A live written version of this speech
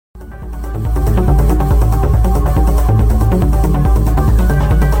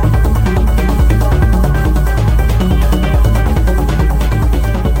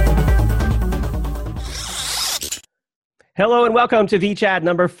Hello and welcome to vChat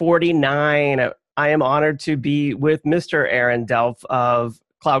number 49. I am honored to be with Mr. Aaron Delp of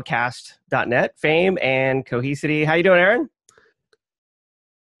CloudCast.net fame and Cohesity. How you doing, Aaron?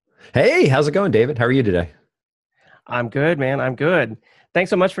 Hey, how's it going, David? How are you today? I'm good, man. I'm good. Thanks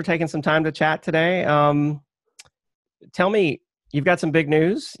so much for taking some time to chat today. Tell me, you've got some big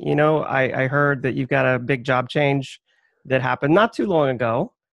news. I heard that you've got a big job change that happened not too long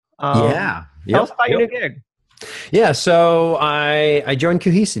ago. Yeah. Tell us Yep. about your Yep. new gig. Yeah. So I joined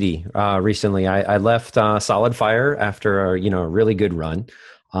Cohesity recently. I left SolidFire after a really good run,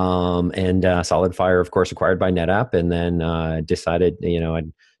 and SolidFire, of course, acquired by NetApp, and then decided I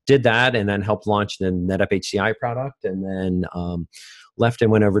did that, and then helped launch the NetApp HCI product, and then left and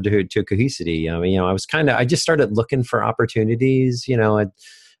went over to Cohesity. I just started looking for opportunities.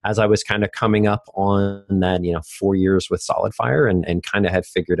 As I was kind of coming up on that, 4 years with SolidFire, and kind of had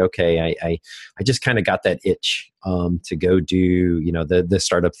figured, okay, I just kind of got that itch to go do, the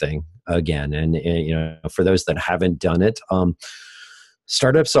startup thing again. And for those that haven't done it,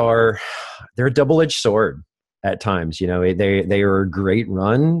 startups they're a double-edged sword at times. They are a great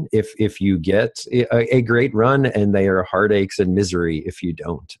run if you get a great run, and they are heartaches and misery if you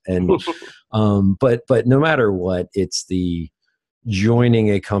don't. And but no matter what, it's the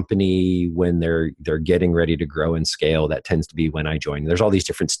joining a company when they're getting ready to grow and scale. That tends to be when I join. There's all these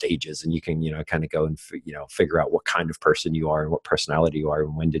different stages, and you can kind of go and figure out what kind of person you are and what personality you are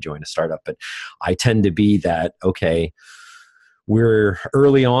and when to join a startup. But I tend to be that, okay, we're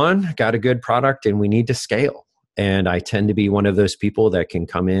early on, got a good product, and we need to scale. And I tend to be one of those people that can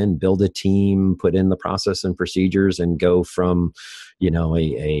come in, build a team, put in the process and procedures, and go from,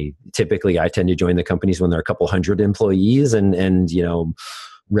 typically I tend to join the companies when there are a couple hundred employees, and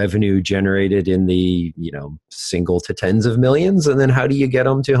revenue generated in the, single to tens of millions. And then how do you get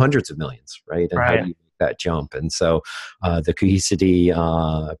them to hundreds of millions, right? And how do you make that jump? And so the Cohesity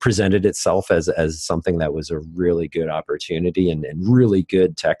presented itself as something that was a really good opportunity, and really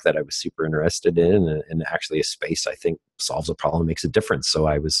good tech that I was super interested in, and actually a space I think solves a problem, makes a difference. So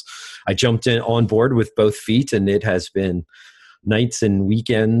I jumped in on board with both feet, and it has been nights and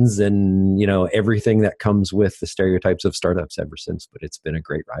weekends and everything that comes with the stereotypes of startups ever since. But it's been a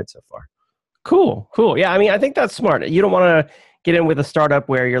great ride so far. Cool. Yeah, I think that's smart. You don't want to get in with a startup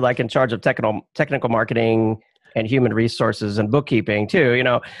where you're like in charge of technical marketing and human resources and bookkeeping too. You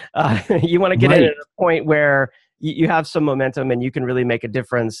want to get in at a point where you have some momentum and you can really make a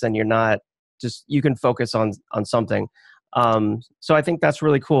difference, and you're not just, you can focus on something. So I think that's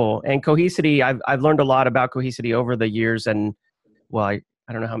really cool. And Cohesity, I've learned a lot about Cohesity over the years, and well, I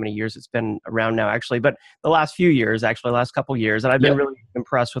don't know how many years it's been around now, actually, but the last few years, actually, last couple of years, and I've been really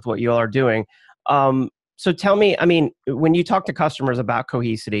impressed with what you all are doing. So tell me, when you talk to customers about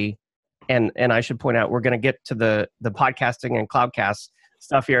Cohesity, and I should point out, we're going to get to the podcasting and CloudCast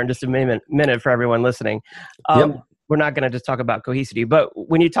stuff here in just a minute for everyone listening. We're not going to just talk about Cohesity, but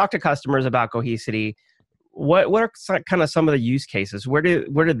when you talk to customers about Cohesity, what are kind of some of the use cases? Where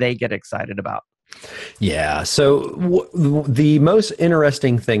do they get excited about? Yeah. So the most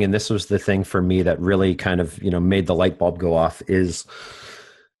interesting thing, and this was the thing for me that really kind of, made the light bulb go off, is,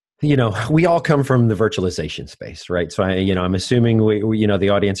 we all come from the virtualization space, right? So I'm assuming the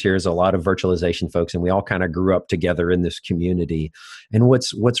audience here is a lot of virtualization folks, and we all kind of grew up together in this community. And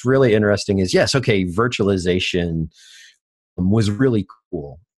what's really interesting is, yes, okay, virtualization was really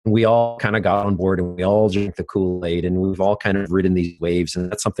cool. We all kind of got on board, and we all drank the Kool-Aid, and we've all kind of ridden these waves.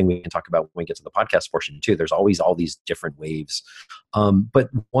 And that's something we can talk about when we get to the podcast portion too. There's always all these different waves. But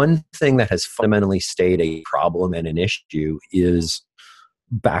one thing that has fundamentally stayed a problem and an issue is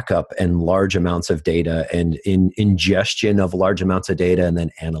backup and large amounts of data, and ingestion of large amounts of data, and then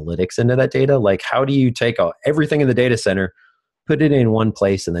analytics into that data. Like, how do you take everything in the data center, put it in one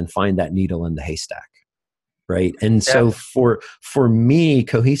place, and then find that needle in the haystack? Right. And so for me,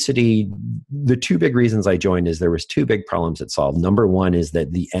 Cohesity, the two big reasons I joined is there was two big problems it solved. Number one is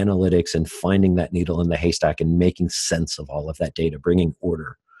that the analytics and finding that needle in the haystack and making sense of all of that data, bringing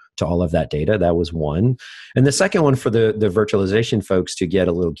order to all of that data. That was one. And the second one, for the virtualization folks, to get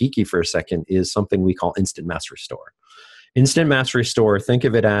a little geeky for a second, is something we call instant mass restore. Instant mass restore, think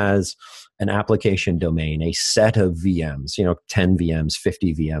of it as an application domain, a set of VMs, 10 VMs,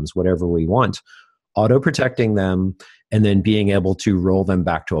 50 VMs, whatever we want, auto-protecting them, and then being able to roll them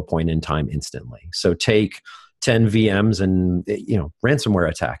back to a point in time instantly. So take 10 VMs and, ransomware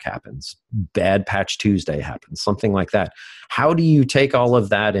attack happens, bad patch Tuesday happens, something like that. How do you take all of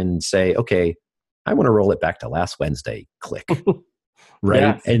that and say, okay, I want to roll it back to last Wednesday, click,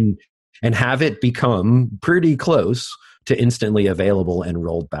 right? Yeah. And have it become pretty close to instantly available and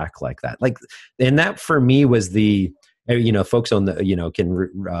rolled back like that. And that for me was folks on the, can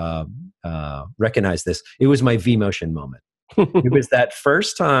recognize this. It was my vMotion moment. It was that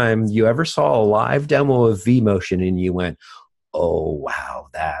first time you ever saw a live demo of vMotion and you went, oh, wow,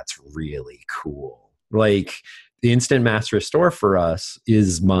 that's really cool. Like the Instant Mass Restore for us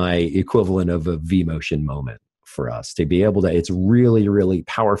is my equivalent of a vMotion moment for us to be able to. It's really, really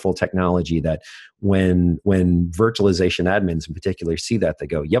powerful technology that when virtualization admins in particular see that, they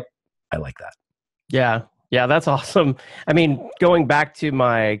go, yep, I like that. Yeah. Yeah, that's awesome. I mean, going back to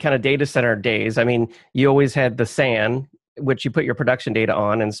my kind of data center days, I mean, you always had the SAN, which you put your production data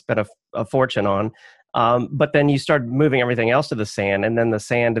on and spent a fortune on. But then you started moving everything else to the SAN, and then the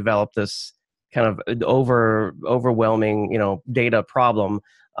SAN developed this kind of overwhelming, data problem.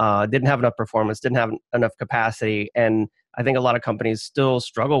 Didn't have enough performance, didn't have enough capacity, and I think a lot of companies still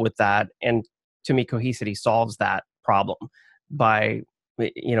struggle with that. And to me, Cohesity solves that problem by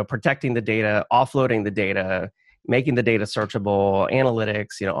protecting the data, offloading the data, making the data searchable,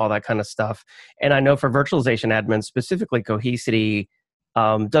 analytics, all that kind of stuff. And I know for virtualization admins, specifically Cohesity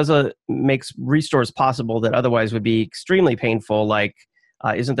makes restores possible that otherwise would be extremely painful. Like,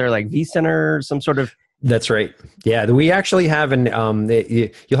 isn't there like vCenter, some sort of? That's right. Yeah, we actually have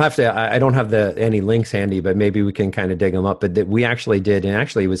you'll have to. I don't have any links handy, but maybe we can kind of dig them up. But we actually did, and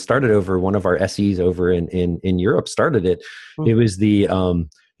actually it was started over one of our SEs over in Europe. Started it. It was the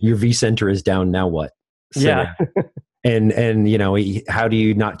your vCenter is down now. What? Yeah. And how do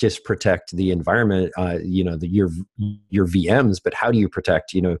you not just protect the environment, your VMs, but how do you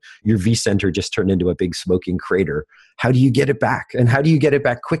protect, your vCenter just turned into a big smoking crater? How do you get it back, and how do you get it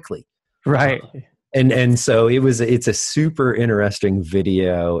back quickly? Right. And so it's a super interesting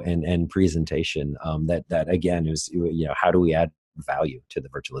video and presentation that again is, how do we add value to the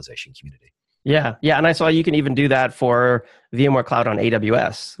virtualization community? Yeah. And I saw you can even do that for VMware Cloud on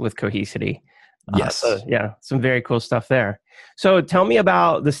AWS with Cohesity. Yes. Some very cool stuff there. So tell me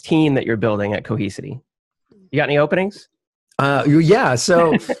about this team that you're building at Cohesity. You got any openings? Yeah.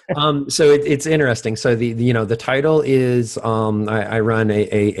 So, it's interesting. So the title is, I run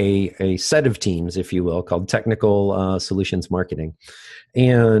a set of teams, if you will, called Technical Solutions Marketing,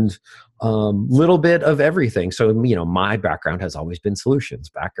 and little bit of everything. So, my background has always been solutions,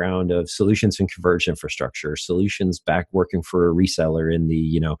 background of solutions and converged infrastructure, solutions back working for a reseller in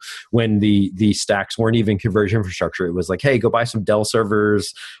the, when the stacks weren't even converged infrastructure. It was like, hey, go buy some Dell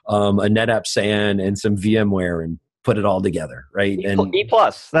servers, a NetApp SAN, and some VMware, and put it all together, right? And E+,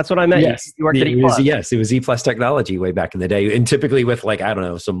 that's what I meant. Yes, you worked at E+. Yes, it was E+ technology way back in the day, and typically with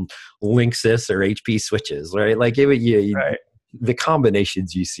some Linksys or HP switches, right? Like right. The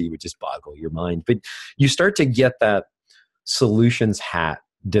combinations you see would just boggle your mind. But you start to get that solutions hat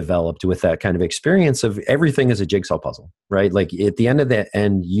developed with that kind of experience of everything is a jigsaw puzzle, right? Like at the end of the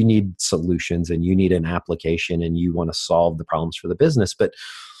end, you need solutions and you need an application and you want to solve the problems for the business, but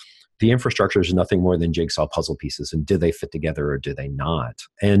the infrastructure is nothing more than jigsaw puzzle pieces, and do they fit together or do they not?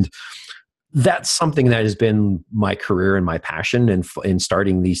 And that's something that has been my career and my passion, and in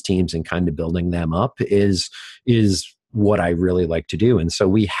starting these teams and kind of building them up is what I really like to do. And so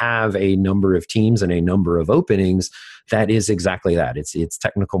we have a number of teams and a number of openings that is exactly that. It's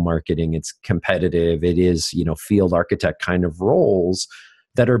technical marketing, it's competitive, it is, field architect kind of roles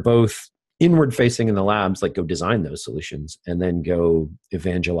that are both inward facing in the labs, like go design those solutions and then go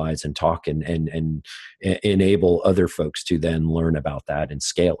evangelize and talk and enable other folks to then learn about that and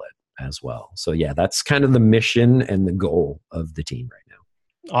scale it as well. So yeah, that's kind of the mission and the goal of the team right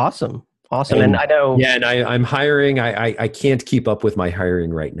now. Awesome. And I know. Yeah, and I'm hiring. I can't keep up with my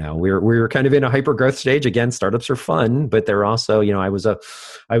hiring right now. We're kind of in a hyper growth stage. Again, startups are fun, but they're also, I was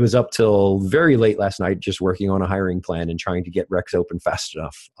up till very late last night just working on a hiring plan and trying to get Rex open fast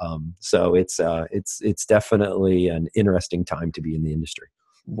enough. So it's definitely an interesting time to be in the industry.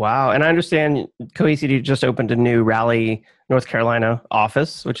 Wow. And I understand Cohesity just opened a new Raleigh, North Carolina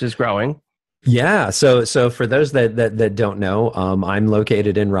office, which is growing. Yeah. So for those that don't know, I'm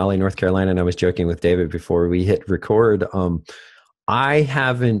located in Raleigh, North Carolina, and I was joking with David before we hit record. I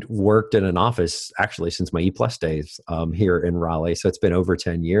haven't worked in an office actually since my E+ days here in Raleigh. So it's been over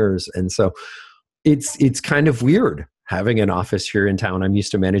 10 years. And so it's kind of weird having an office here in town. I'm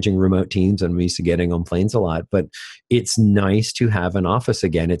used to managing remote teams and I'm used to getting on planes a lot, but it's nice to have an office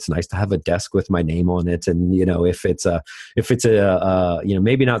again. It's nice to have a desk with my name on it. And, if it's a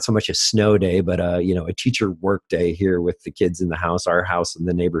maybe not so much a snow day, but a teacher work day here with the kids in the house, our house in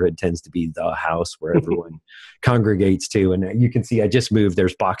the neighborhood tends to be the house where everyone congregates to. And you can see I just moved.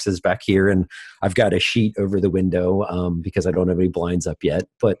 There's boxes back here and I've got a sheet over the window because I don't have any blinds up yet.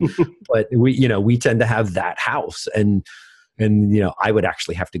 But we tend to have that house. And And, I would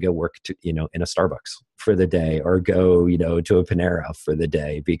actually have to go work in a Starbucks for the day, or go, to a Panera for the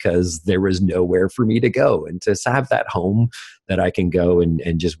day, because there was nowhere for me to go. And to have that home that I can go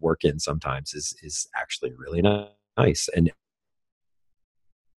and just work in sometimes is actually really nice. And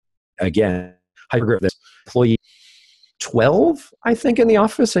again, this employee 12, I think, in the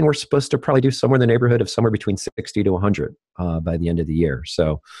office, and we're supposed to probably do somewhere in the neighborhood of somewhere between 60 to 100 by the end of the year.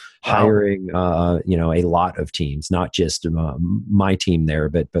 So hiring, a lot of teams, not just my team there,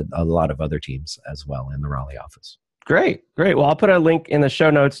 but a lot of other teams as well in the Raleigh office. Great. Well, I'll put a link in the show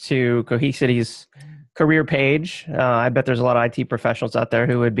notes to Cohesity's career page. I bet there's a lot of IT professionals out there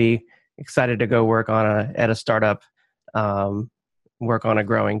who would be excited to go work at a startup, work on a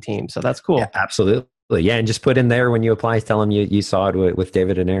growing team. So that's cool. Yeah, absolutely. Yeah, and just put in there when you apply, tell them you saw it with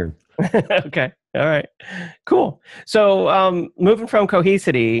David and Aaron. Okay. All right. Cool. So moving from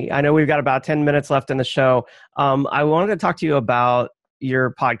Cohesity, I know we've got about 10 minutes left in the show. I wanted to talk to you about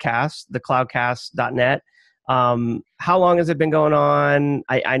your podcast, the CloudCast.net. How long has it been going on?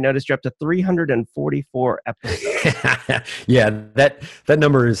 I noticed you're up to 344 episodes. Yeah, that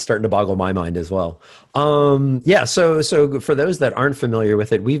number is starting to boggle my mind as well. So for those that aren't familiar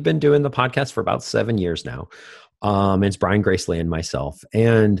with it, we've been doing the podcast for about 7 years now. It's Brian Gracely and myself.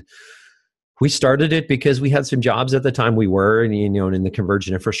 And we started it because we had some jobs at the time we were, in the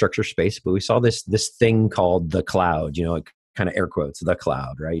convergent infrastructure space, but we saw this thing called the cloud, kind of air quotes, the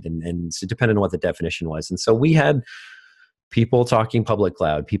cloud, right? And so depending on what the definition was. And so we had people talking public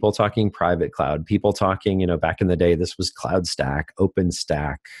cloud, people talking private cloud, people talking, back in the day, this was CloudStack,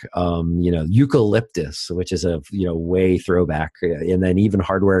 OpenStack, Eucalyptus, which is a, way throwback. And then even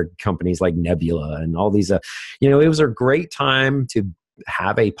hardware companies like Nebula and all these, it was a great time to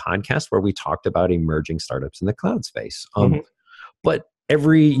have a podcast where we talked about emerging startups in the cloud space. But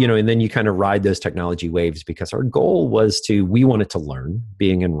and then you kind of ride those technology waves, because our goal was we wanted to learn.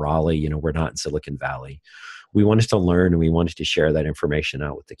 Being in Raleigh, we're not in Silicon Valley. We wanted to learn, and we wanted to share that information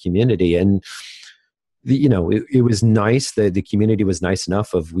out with the community. And it was nice that the community was nice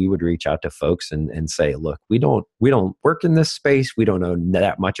enough we would reach out to folks and say, look, we don't work in this space. We don't know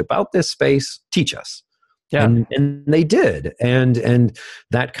that much about this space. Teach us. Yeah. And they did. And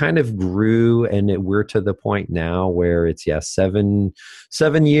that kind of grew, and we're to the point now where it's 7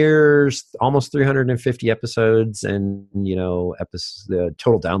 years, almost 350 episodes, and the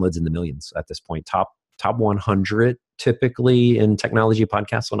total downloads in the millions at this point. Top 100 typically in technology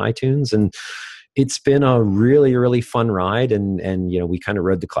podcasts on iTunes. And it's been a really, really fun ride. And we kind of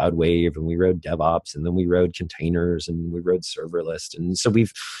rode the cloud wave, and we rode DevOps, and then we rode containers, and we rode serverless. And so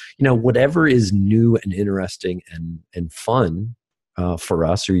we've, whatever is new and interesting and fun for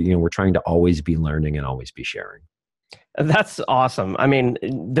us, or, we're trying to always be learning and always be sharing. That's awesome. I mean,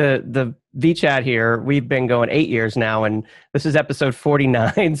 the vChat here, we've been going 8 years now, and this is episode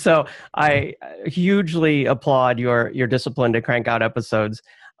 49. So I hugely applaud your discipline to crank out episodes.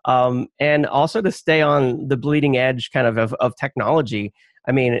 And also to stay on the bleeding edge kind of technology.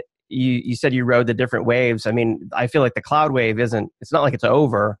 I mean, you said you rode the different waves. I mean, I feel like the cloud wave it's not like it's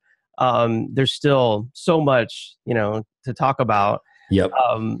over. There's still so much, to talk about. Yep.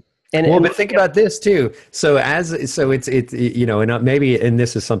 But think about this too. So it's and maybe, and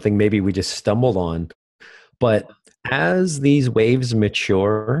this is something maybe we just stumbled on, but as these waves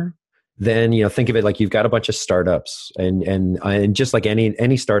mature, then think of it like you've got a bunch of startups, and just like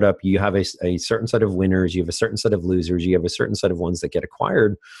any startup, you have a certain set of winners, you have a certain set of losers, you have a certain set of ones that get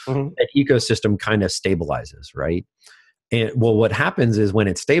acquired. That ecosystem kind of stabilizes, right? And what happens is when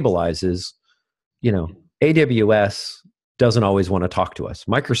it stabilizes, AWS doesn't always want to talk to us.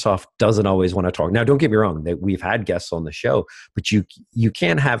 Microsoft doesn't always want to talk. Now, don't get me wrong, that we've had guests on the show, but you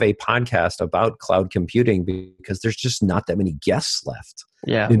can't have a podcast about cloud computing because there's just not that many guests left.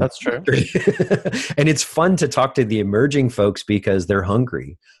 Yeah, that's true. And it's fun to talk to the emerging folks because they're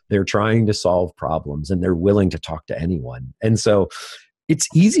hungry. They're trying to solve problems, and they're willing to talk to anyone. And so it's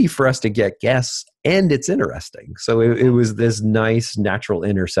easy for us to get guests, and it's interesting. So it was this nice natural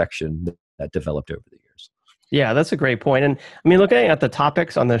intersection that developed over the years. Yeah, that's a great point. And I mean, looking at the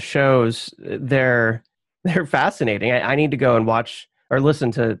topics on the shows, they're fascinating. I need to go and watch or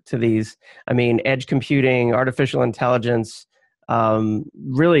listen to these. I mean, edge computing, artificial intelligence,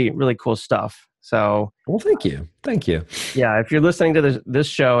 really, really cool stuff. So, well, thank you. Yeah, if you're listening to this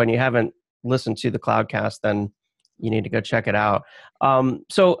show and you haven't listened to the CloudCast, then you need to go check it out.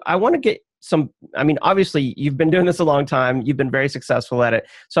 So I want to get obviously you've been doing this a long time. You've been very successful at it.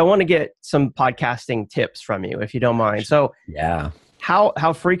 So I want to get some podcasting tips from you, if you don't mind. So yeah,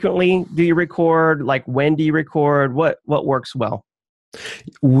 how frequently do you record? Like, when do you record? What works well?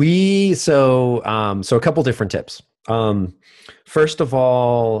 So a couple different tips. First of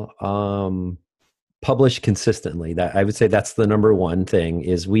all, publish consistently. That I would say that's the number one thing.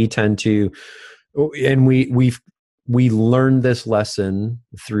 Is we tend to, and we learned this lesson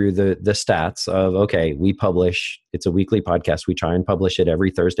through the stats of, okay, we publish. It's a weekly podcast. We try and publish it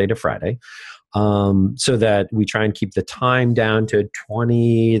every Thursday to Friday. So that we try and keep the time down to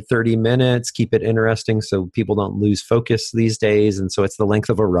 20, 30 minutes, keep it interesting so people don't lose focus these days. And so it's the length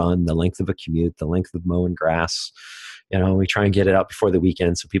of a run, the length of a commute, the length of mowing grass. We try and get it out before the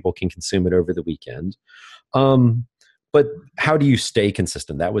weekend so people can consume it over the weekend. But how do you stay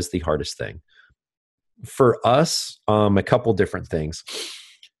consistent? That was the hardest thing. For us, a couple different things.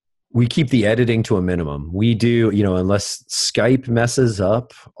 We keep the editing to a minimum. We do, unless Skype messes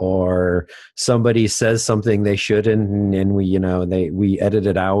up or somebody says something they shouldn't, and we edit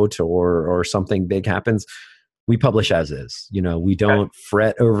it out, or something big happens, we publish as is. We don't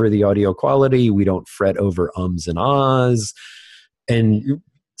fret over the audio quality. We don't fret over ums and ahs. And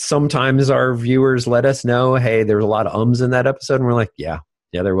sometimes our viewers let us know, hey, there's a lot of ums in that episode, and we're like, yeah,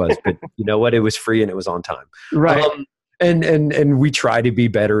 there was, but you know what? It was free and it was on time. Right. And we try to be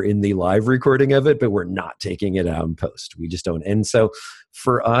better in the live recording of it, but we're not taking it out in post. We just don't. And so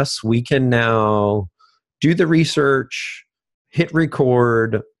for us, we can now do the research, hit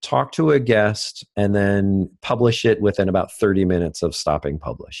record, talk to a guest, and then publish it within about 30 minutes of stopping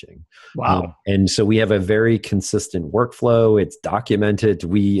publishing. Wow. And so we have a very consistent workflow. It's documented.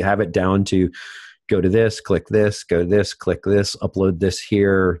 We have it down to go to this, click this, go to this, click this, upload this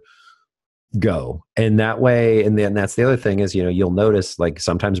here, go. And that way, and then that's the other thing is, you'll notice like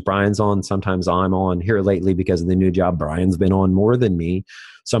sometimes Brian's on, sometimes I'm on. Here lately because of the new job, Brian's been on more than me.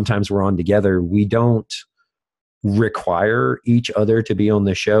 Sometimes we're on together. We don't require each other to be on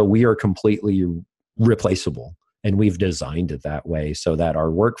the show. We are completely replaceable. And we've designed it that way so that our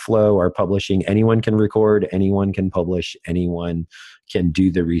workflow, our publishing, anyone can record, anyone can publish, anyone can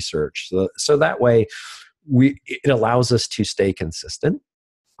do the research. So that way it allows us to stay consistent.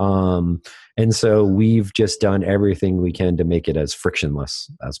 And so we've just done everything we can to make it as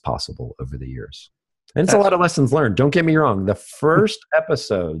frictionless as possible over the years. And it's a lot of lessons learned. Don't get me wrong. The first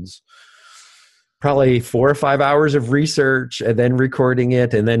episodes, probably 4 or 5 hours of research and then recording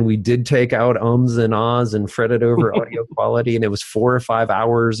it. And then we did take out ums and ahs and fret it over audio quality. And it was 4 or 5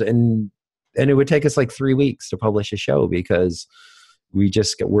 hours. And it would take us like 3 weeks to publish a show because you're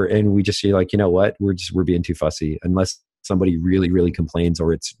like, you know what? We're being too fussy. Unless somebody really, really complains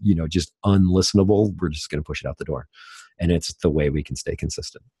or it's, just unlistenable, we're just going to push it out the door. And it's the way we can stay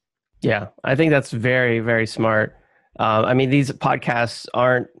consistent. Yeah. I think that's very, very smart. These podcasts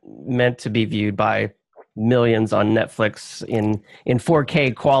aren't meant to be viewed by millions on Netflix in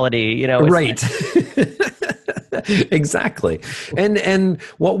 4K quality, Right. Exactly. And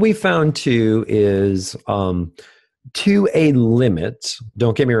what we found too is, to a limit,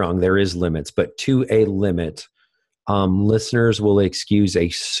 don't get me wrong, there is limits, but to a limit, listeners will excuse a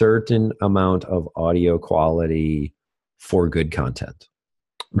certain amount of audio quality for good content.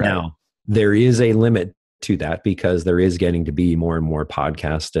 Right. Now, there is a limit to that because there is getting to be more and more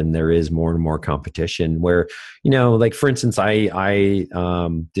podcasts and there is more and more competition where, like for instance, I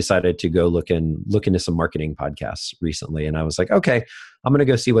decided to go look into some marketing podcasts recently. And I was like, okay, I'm going to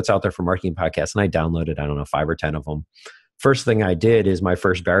go see what's out there for marketing podcasts. And I downloaded, 5 or 10 of them. First thing I did is my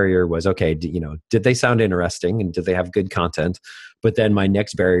first barrier was, okay, did they sound interesting and did they have good content? But then my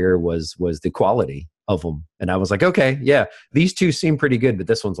next barrier was the quality of them. And I was like, okay, yeah, these two seem pretty good, but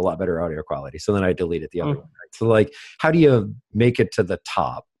this one's a lot better audio quality. So then I deleted the other one. Right? So like, how do you make it to the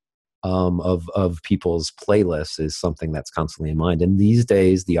top of people's playlists is something that's constantly in mind. And these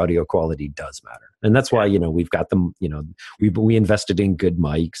days, the audio quality does matter. And that's why, we've got them, we invested in good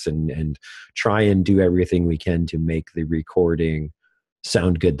mics and try and do everything we can to make the recording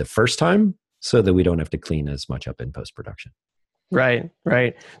sound good the first time so that we don't have to clean as much up in post-production. Right.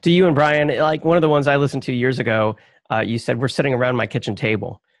 To you and Brian, like one of the ones I listened to years ago, you said, we're sitting around my kitchen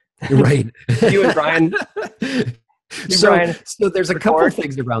table. Right. You and Brian... So there's a couple of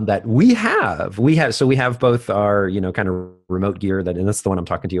things around that. We have both our, kind of remote gear and that's the one I'm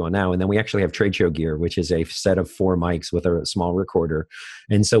talking to you on now. And then we actually have trade show gear, which is a set of 4 mics with a small recorder.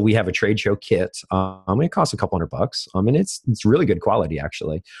 And so we have a trade show kit. It costs a couple $100. And it's really good quality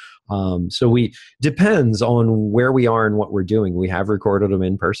actually. Depends on where we are and what we're doing. We have recorded them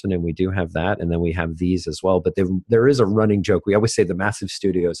in person and we do have that. And then we have these as well. But there is a running joke. We always say the massive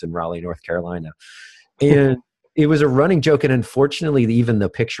studios in Raleigh, North Carolina. And it was a running joke, and unfortunately, even the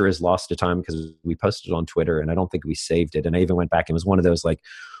picture is lost to time because we posted it on Twitter, and I don't think we saved it. And I even went back and it was one of those like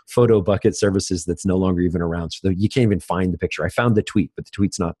photo bucket services that's no longer even around, so you can't even find the picture. I found the tweet, but the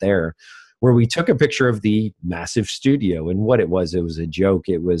tweet's not there. where we took a picture of the massive studio. And what it was a joke.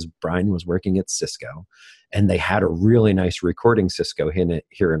 It was Brian was working at Cisco, and they had a really nice recording Cisco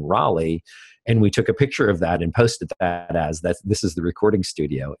here in Raleigh. And we took a picture of that and posted that as this is the recording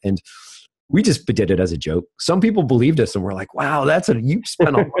studio. And we just did it as a joke. Some people believed us and were like, wow, you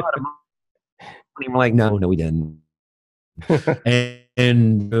spent a lot of money. We're like, no, we didn't.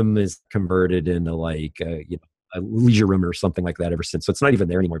 and room is converted into like a leisure room or something like that ever since. So it's not even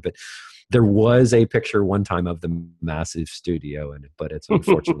there anymore. But there was a picture one time of the massive studio, but it's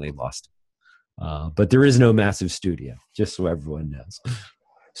unfortunately lost. But there is no massive studio, just so everyone knows.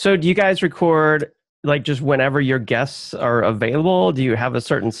 So do you guys record like just whenever your guests are available? Do you have a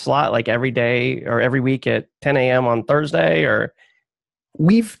certain slot like every day or every week at 10 a.m. on Thursday, or?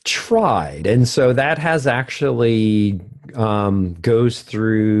 We've tried. And so that has actually goes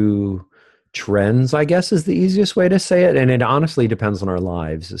through trends, I guess is the easiest way to say it. And it honestly depends on our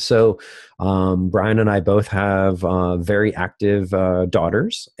lives. So Brian and I both have very active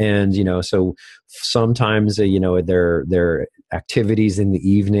daughters. And, so sometimes, their activities in the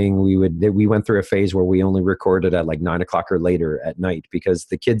evening, we went through a phase where we only recorded at like 9 o'clock or later at night because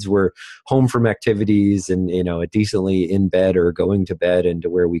the kids were home from activities and, decently in bed or going to bed, and to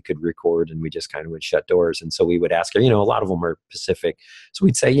where we could record, and we just kind of would shut doors. And so we would ask her, a lot of them are Pacific. So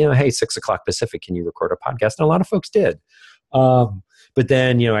we'd say, hey, 6 o'clock Pacific, can you record a podcast? And a lot of folks did. But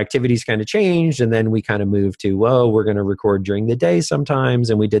then, activities kind of changed, and then we kind of moved to, we're going to record during the day sometimes.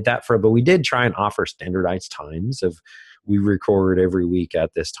 And we did that but we did try and offer standardized times of, we record every week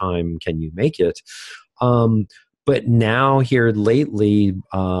at this time. Can you make it? But now here lately,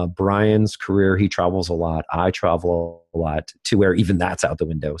 Brian's career, he travels a lot. I travel a lot, to where even that's out the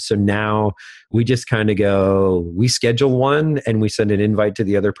window. So now we just kind of we schedule one and we send an invite to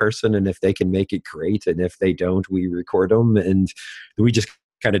the other person. And if they can make it, great. And if they don't, we record them and we just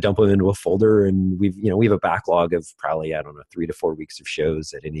kind of dump them into a folder. And we have a backlog of probably, 3 to 4 weeks of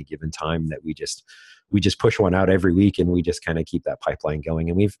shows at any given time that we just push one out every week, and we just kind of keep that pipeline going.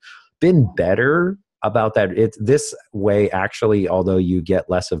 And we've been better about that. It's this way, actually, although you get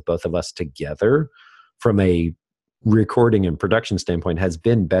less of both of us together from a recording and production standpoint, has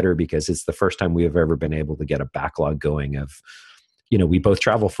been better because it's the first time we have ever been able to get a backlog going of, we both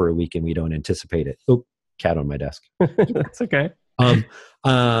travel for a week and we don't anticipate it. Oh, cat on my desk. That's okay. We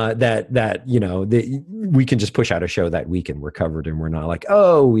can just push out a show that week and we're covered, and we're not like,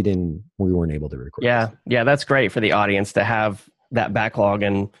 we weren't able to record. Yeah. That's great for the audience to have that backlog,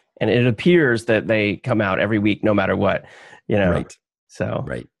 and it appears that they come out every week, no matter what, Right. So,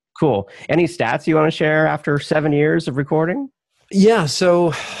 right. Cool. Any stats you want to share after 7 years of recording? Yeah.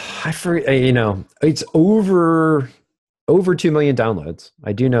 So it's over 2 million downloads.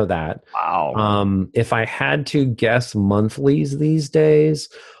 I do know that. Wow. If I had to guess monthlies these days,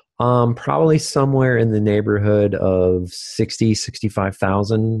 probably somewhere in the neighborhood of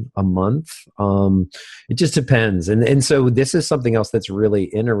 65,000 a month. It just depends. And so this is something else that's really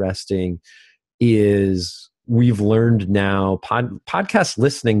interesting is we've learned now podcast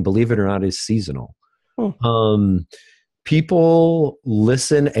listening, believe it or not, is seasonal. People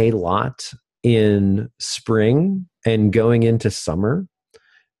listen a lot in spring and going into summer.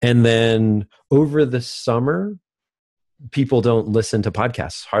 And then over the summer, people don't listen to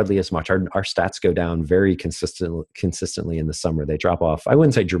podcasts hardly as much. Our stats go down very consistently in the summer. They drop off, I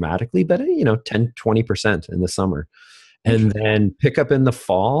wouldn't say dramatically, but 10, 20% in the summer. And then pick up in the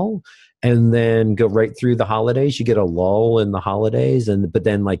fall, and then go right through the holidays. You get a lull in the holidays, but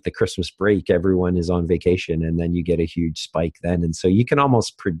then like the Christmas break, everyone is on vacation, and then you get a huge spike then. And so you can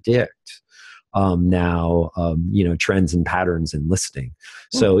almost predict now, trends and patterns in listening.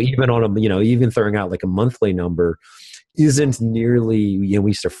 So even on even throwing out like a monthly number isn't nearly, we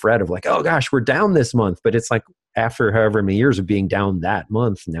used to fret of like, oh gosh, we're down this month, but it's like after however many years of being down that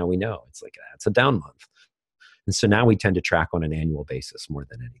month, now we know it's like, that's a down month. And so now we tend to track on an annual basis more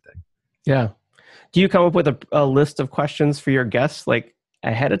than anything. Yeah. Do you come up with a list of questions for your guests like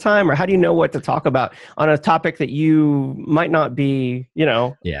ahead of time, or how do you know what to talk about on a topic that you might not be,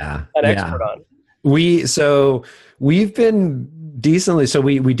 an expert on? We've been decently, so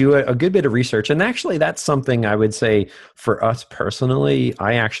we do a good bit of research, and actually that's something I would say for us personally,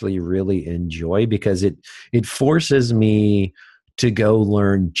 I actually really enjoy, because it forces me to go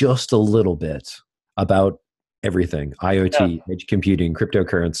learn just a little bit about everything, IoT, edge computing,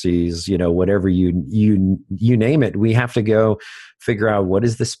 cryptocurrencies, whatever you name it. We have to go figure out what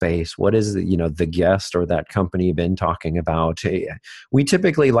is the space, what is the guest or that company been talking about. We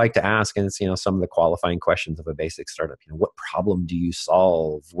typically like to ask, and it's some of the qualifying questions of a basic startup. What problem do you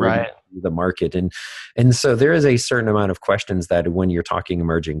solve? Where the market. And so there is a certain amount of questions that when you're talking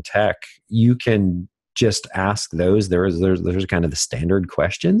emerging tech, you can just ask those. There's kind of the standard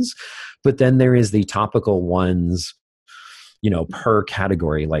questions, but then there is the topical ones, per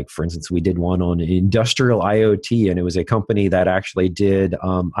category. Like, for instance, we did one on industrial IoT, and it was a company that actually did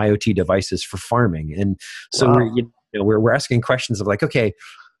IoT devices for farming. And so we're asking questions of like, okay,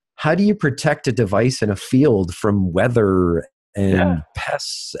 how do you protect a device in a field from weather and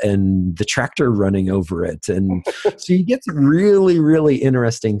pests and the tractor running over it? And so you get some really, really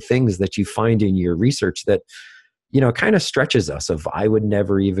interesting things that you find in your research that, kind of stretches us of, I would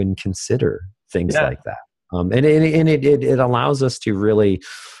never even consider things like that. And it allows us to really,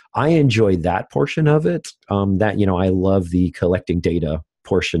 I enjoy that portion of it. I love the collecting data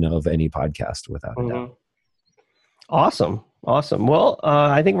portion of any podcast without a doubt. Awesome. Well,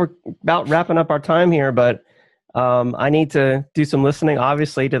 I think we're about wrapping up our time here, but I need to do some listening,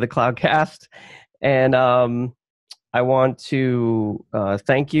 obviously, to the CloudCast. And I want to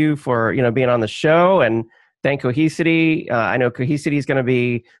thank you for being on the show, and thank Cohesity. I know Cohesity is going to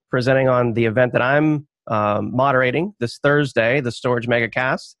be presenting on the event that I'm moderating this Thursday, the Storage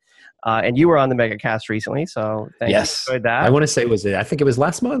Megacast. And you were on the Megacast recently, so thank you. Enjoyed that. I want to say I think it was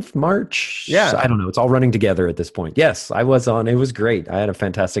last month, March. Yeah. I don't know. It's all running together at this point. Yes, I was on. It was great. I had a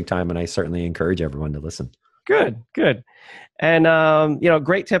fantastic time, and I certainly encourage everyone to listen. Good. And,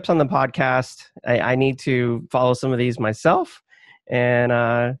 great tips on the podcast. I need to follow some of these myself.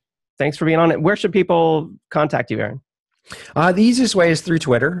 And thanks for being on it. Where should people contact you, Aaron? The easiest way is through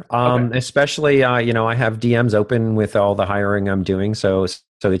Twitter, especially, I have DMs open with all the hiring I'm doing. So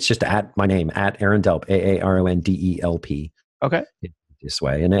it's just at my name, at Aaron Delp, AARONDELP. Okay. This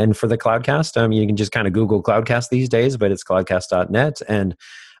way. And for the CloudCast, you can just kind of Google CloudCast these days, but it's cloudcast.net and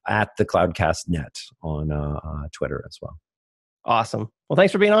at the CloudCast net on Twitter as well. Awesome. Well,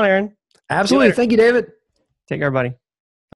 thanks for being on, Aaron. Absolutely. Thank you, David. Take care, buddy.